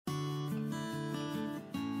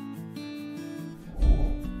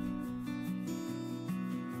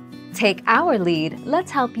Take our lead, let's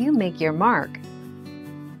help you make your mark.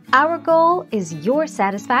 Our goal is your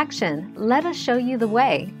satisfaction. Let us show you the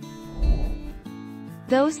way.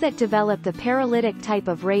 Those that develop the paralytic type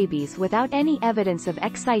of rabies without any evidence of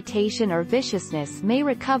excitation or viciousness may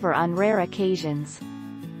recover on rare occasions.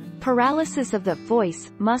 Paralysis of the voice,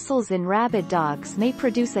 muscles in rabid dogs may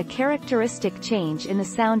produce a characteristic change in the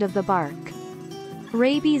sound of the bark.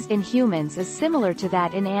 Rabies in humans is similar to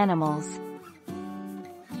that in animals.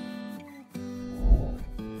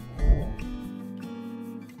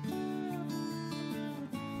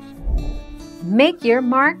 Make your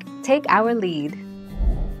mark, take our lead.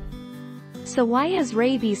 So why is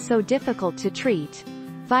rabies so difficult to treat?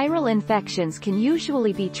 Viral infections can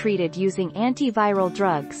usually be treated using antiviral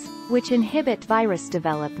drugs, which inhibit virus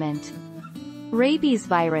development. Rabies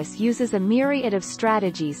virus uses a myriad of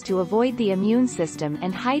strategies to avoid the immune system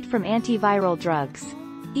and hide from antiviral drugs,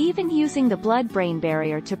 even using the blood-brain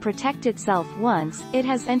barrier to protect itself once it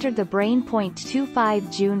has entered the brain. 25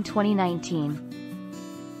 June 2019.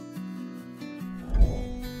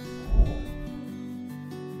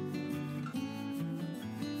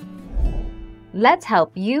 Let's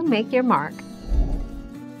help you make your mark.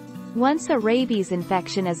 Once a rabies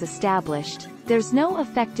infection is established, there's no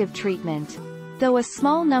effective treatment. Though a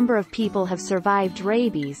small number of people have survived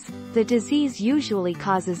rabies, the disease usually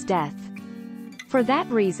causes death. For that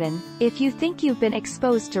reason, if you think you've been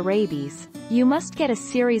exposed to rabies, you must get a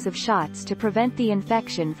series of shots to prevent the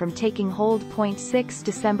infection from taking hold. 6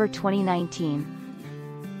 December 2019.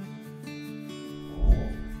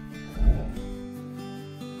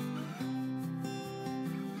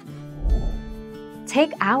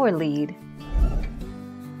 Take our lead.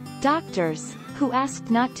 Doctors, who asked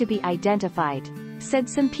not to be identified, said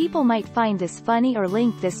some people might find this funny or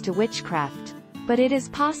link this to witchcraft, but it is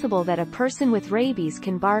possible that a person with rabies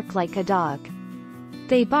can bark like a dog.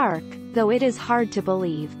 They bark, though it is hard to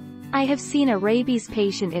believe. I have seen a rabies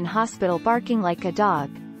patient in hospital barking like a dog,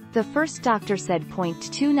 the first doctor said.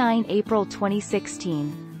 29 April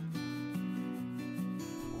 2016.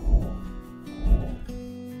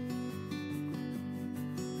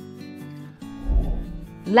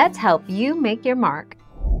 Let's help you make your mark.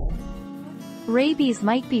 Rabies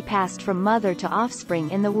might be passed from mother to offspring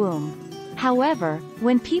in the womb. However,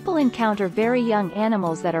 when people encounter very young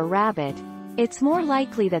animals that are rabid, it's more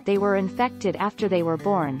likely that they were infected after they were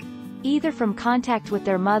born, either from contact with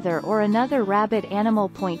their mother or another rabid animal.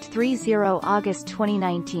 30 August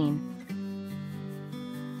 2019.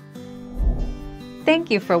 Thank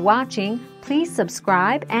you for watching. Please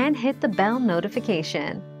subscribe and hit the bell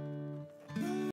notification.